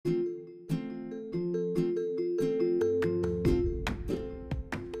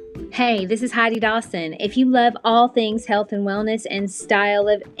Hey, this is Heidi Dawson. If you love all things health and wellness and style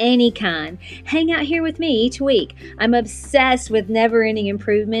of any kind, hang out here with me each week. I'm obsessed with never ending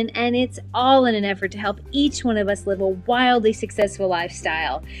improvement, and it's all in an effort to help each one of us live a wildly successful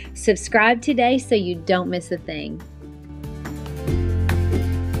lifestyle. Subscribe today so you don't miss a thing.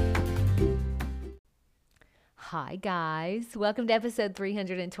 Hi, guys. Welcome to episode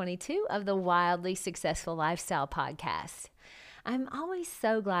 322 of the Wildly Successful Lifestyle Podcast. I'm always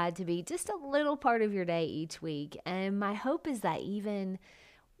so glad to be just a little part of your day each week, and my hope is that even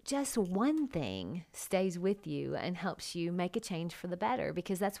just one thing stays with you and helps you make a change for the better,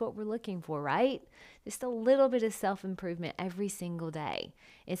 because that's what we're looking for, right? Just a little bit of self-improvement every single day.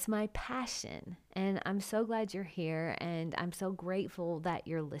 It's my passion, and I'm so glad you're here, and I'm so grateful that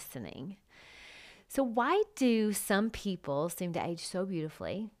you're listening. So why do some people seem to age so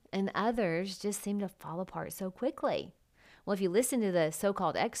beautifully and others just seem to fall apart so quickly? Well, if you listen to the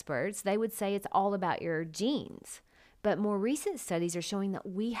so-called experts, they would say it's all about your genes. But more recent studies are showing that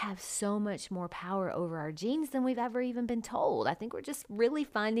we have so much more power over our genes than we've ever even been told. I think we're just really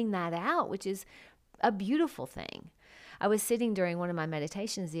finding that out, which is a beautiful thing. I was sitting during one of my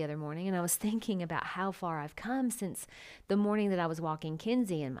meditations the other morning, and I was thinking about how far I've come since the morning that I was walking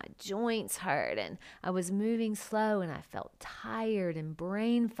Kinsey, and my joints hurt, and I was moving slow, and I felt tired and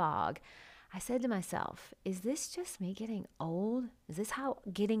brain fog. I said to myself, is this just me getting old? Is this how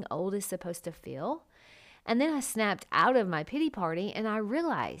getting old is supposed to feel? And then I snapped out of my pity party and I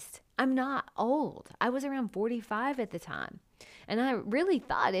realized I'm not old. I was around 45 at the time. And I really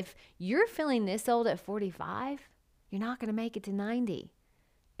thought, if you're feeling this old at 45, you're not going to make it to 90.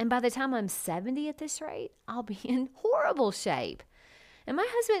 And by the time I'm 70 at this rate, I'll be in horrible shape. And my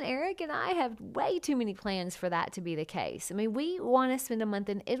husband, Eric, and I have way too many plans for that to be the case. I mean, we want to spend a month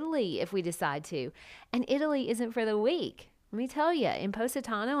in Italy if we decide to. And Italy isn't for the weak. Let me tell you, in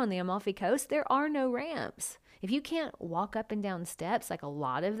Positano on the Amalfi Coast, there are no ramps. If you can't walk up and down steps, like a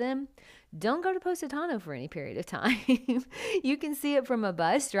lot of them, don't go to Positano for any period of time. You can see it from a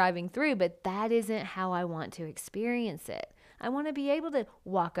bus driving through, but that isn't how I want to experience it. I want to be able to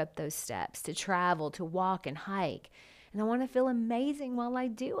walk up those steps, to travel, to walk and hike. And I want to feel amazing while I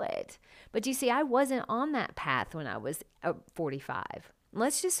do it. But you see, I wasn't on that path when I was 45.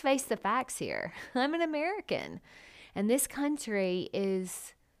 Let's just face the facts here. I'm an American. And this country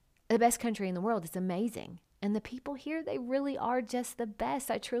is the best country in the world. It's amazing. And the people here, they really are just the best.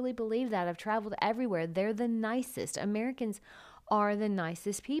 I truly believe that. I've traveled everywhere. They're the nicest. Americans are the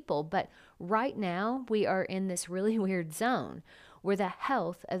nicest people. But right now, we are in this really weird zone where the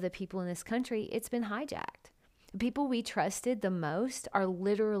health of the people in this country, it's been hijacked. The people we trusted the most are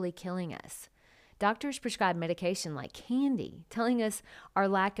literally killing us. Doctors prescribe medication like candy, telling us our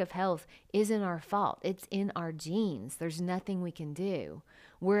lack of health isn't our fault. It's in our genes. There's nothing we can do.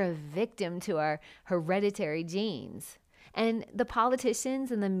 We're a victim to our hereditary genes. And the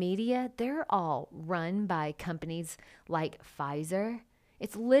politicians and the media, they're all run by companies like Pfizer.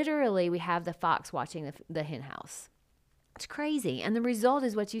 It's literally, we have the fox watching the hen house. It's crazy. And the result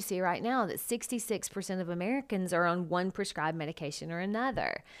is what you see right now, that 66% of Americans are on one prescribed medication or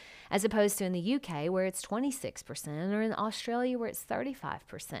another, as opposed to in the UK where it's 26%, or in Australia where it's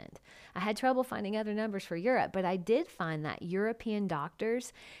 35%. I had trouble finding other numbers for Europe, but I did find that European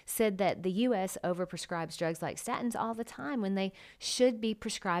doctors said that the US overprescribes drugs like statins all the time when they should be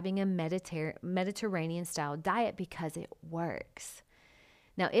prescribing a Mediterranean-style diet because it works.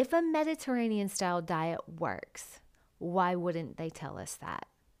 Now, if a Mediterranean-style diet works, why wouldn't they tell us that?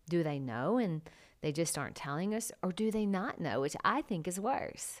 Do they know and they just aren't telling us? Or do they not know, which I think is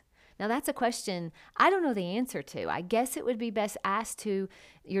worse? Now, that's a question I don't know the answer to. I guess it would be best asked to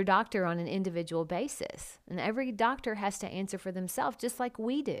your doctor on an individual basis. And every doctor has to answer for themselves, just like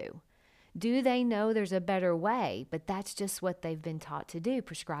we do. Do they know there's a better way? But that's just what they've been taught to do,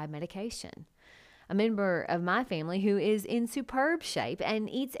 prescribe medication. A member of my family who is in superb shape and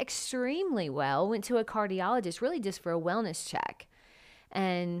eats extremely well went to a cardiologist really just for a wellness check.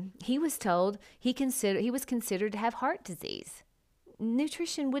 And he was told he was considered to have heart disease.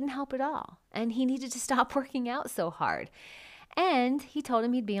 Nutrition wouldn't help at all. And he needed to stop working out so hard. And he told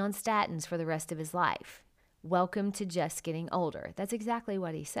him he'd be on statins for the rest of his life. Welcome to just getting older. That's exactly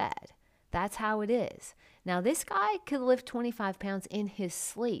what he said. That's how it is. Now, this guy could lift 25 pounds in his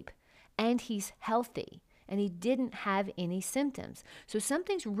sleep. And he's healthy, and he didn't have any symptoms. So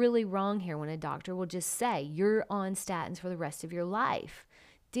something's really wrong here when a doctor will just say, you're on statins for the rest of your life.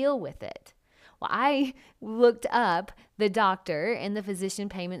 Deal with it. Well, I looked up the doctor and the Physician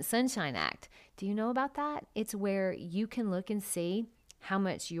Payment Sunshine Act. Do you know about that? It's where you can look and see how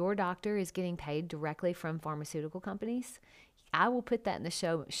much your doctor is getting paid directly from pharmaceutical companies. I will put that in the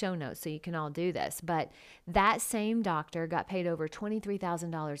show notes so you can all do this. But that same doctor got paid over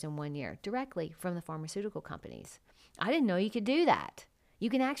 $23,000 in 1 year directly from the pharmaceutical companies. I didn't know you could do that. You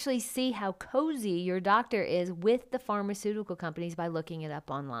can actually see how cozy your doctor is with the pharmaceutical companies by looking it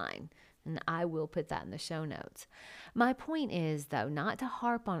up online. And I will put that in the show notes. My point is, though, not to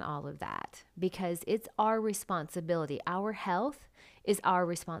harp on all of that because it's our responsibility. Our health is our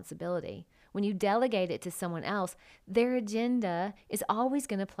responsibility. When you delegate it to someone else, their agenda is always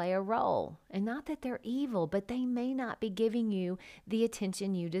going to play a role. And not that they're evil, but they may not be giving you the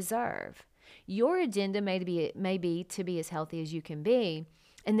attention you deserve. Your agenda may be to be as healthy as you can be,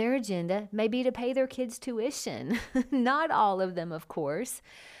 and their agenda may be to pay their kids' tuition. Not all of them, of course,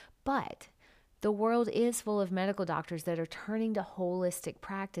 but the world is full of medical doctors that are turning to holistic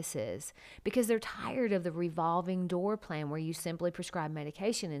practices because they're tired of the revolving door plan where you simply prescribe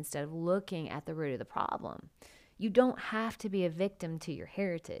medication instead of looking at the root of the problem. You don't have to be a victim to your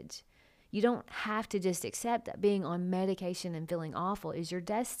heritage. You don't have to just accept that being on medication and feeling awful is your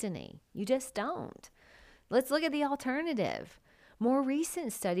destiny. You just don't. Let's look at the alternative. More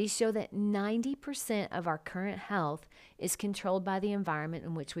recent studies show that 90% of our current health is controlled by the environment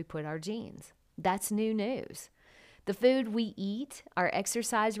in which we put our genes. That's new news. The food we eat, our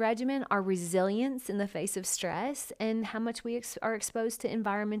exercise regimen, our resilience in the face of stress, and how much we are exposed to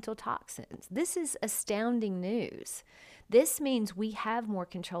environmental toxins. This is astounding news. This means we have more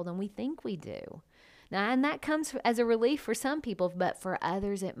control than we think we do. Now, and that comes as a relief for some people, but for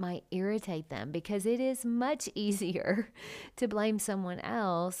others, it might irritate them because it is much easier to blame someone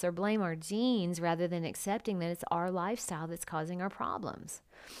else or blame our genes rather than accepting that it's our lifestyle that's causing our problems.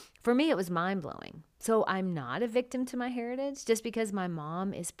 For me, it was mind-blowing. So I'm not a victim to my heritage. Just because my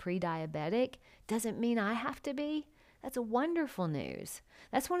mom is pre-diabetic doesn't mean I have to be. That's wonderful news.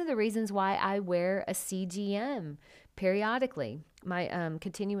 That's one of the reasons why I wear a CGM periodically, my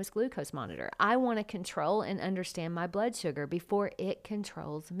continuous glucose monitor. I want to control and understand my blood sugar before it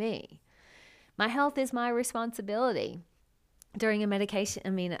controls me. My health is my responsibility. During a meditation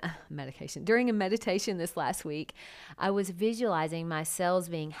this last week, I was visualizing my cells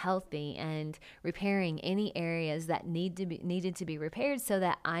being healthy and repairing any areas that needed to be repaired so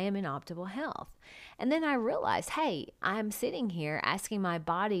that I am in optimal health. And then I realized, hey, I'm sitting here asking my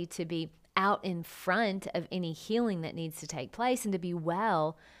body to be out in front of any healing that needs to take place and to be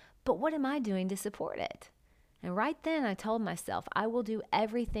well, but what am I doing to support it? And right then I told myself I will do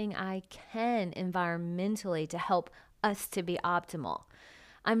everything I can environmentally to help us to be optimal.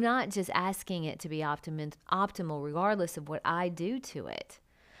 I'm not just asking it to be optimal regardless of what I do to it.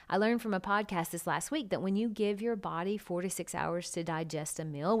 I learned from a podcast this last week that when you give your body 4 to 6 hours to digest a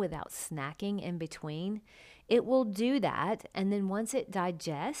meal without snacking in between, it will do that. And then once it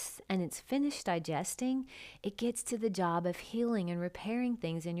digests and it's finished digesting, it gets to the job of healing and repairing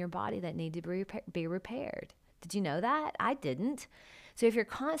things in your body that need to be repaired. Did you know that? I didn't. So if you're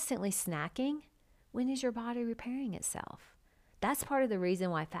constantly snacking, when is your body repairing itself? That's part of the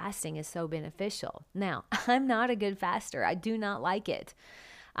reason why fasting is so beneficial. Now, I'm not a good faster. I do not like it.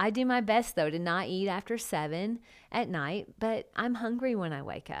 I do my best, though, to not eat after 7 at night, but I'm hungry when I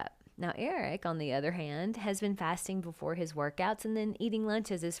wake up. Now, Eric, on the other hand, has been fasting before his workouts and then eating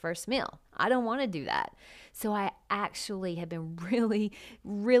lunch as his first meal. I don't want to do that. So I actually have been really,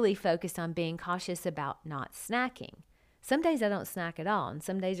 really focused on being cautious about not snacking. Some days I don't snack at all, and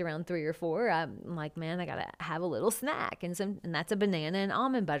some days around 3 or 4, I'm like, man, I gotta have a little snack, and that's a banana and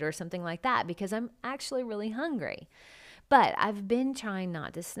almond butter or something like that because I'm actually really hungry. But I've been trying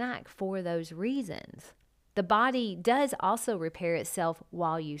not to snack for those reasons. The body does also repair itself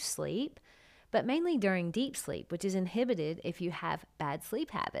while you sleep, but mainly during deep sleep, which is inhibited if you have bad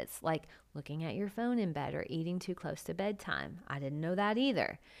sleep habits, like looking at your phone in bed or eating too close to bedtime. I didn't know that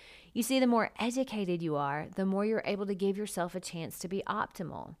either. You see, the more educated you are, the more you're able to give yourself a chance to be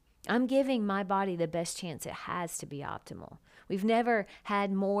optimal. I'm giving my body the best chance it has to be optimal. We've never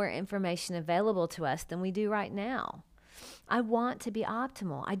had more information available to us than we do right now. I want to be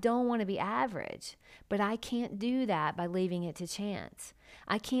optimal. I don't want to be average, but I can't do that by leaving it to chance.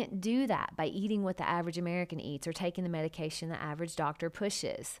 I can't do that by eating what the average American eats or taking the medication the average doctor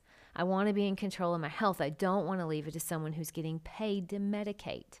pushes. I want to be in control of my health. I don't want to leave it to someone who's getting paid to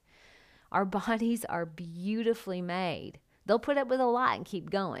medicate. Our bodies are beautifully made. They'll put up with a lot and keep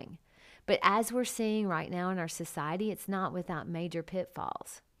going. But as we're seeing right now in our society, it's not without major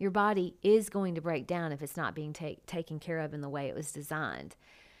pitfalls. Your body is going to break down if it's not being taken care of in the way it was designed.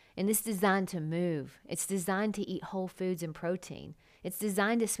 And it's designed to move. It's designed to eat whole foods and protein. It's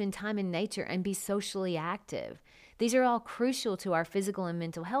designed to spend time in nature and be socially active. These are all crucial to our physical and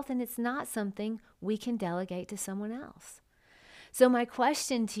mental health, and it's not something we can delegate to someone else. So my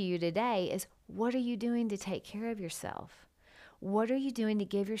question to you today is, what are you doing to take care of yourself? What are you doing to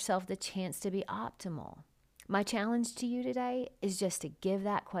give yourself the chance to be optimal? My challenge to you today is just to give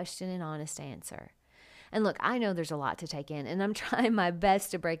that question an honest answer. And look, I know there's a lot to take in, and I'm trying my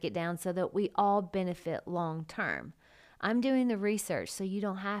best to break it down so that we all benefit long term. I'm doing the research so you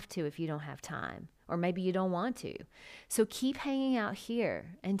don't have to if you don't have time, or maybe you don't want to. So keep hanging out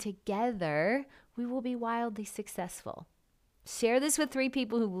here, and together we will be wildly successful. Share this with 3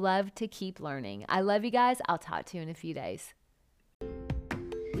 people who love to keep learning. I love you guys. I'll talk to you in a few days.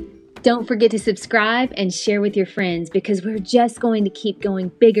 Don't forget to subscribe and share with your friends, because we're just going to keep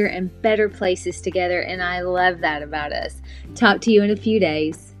going bigger and better places together, and I love that about us. Talk to you in a few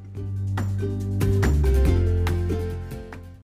days.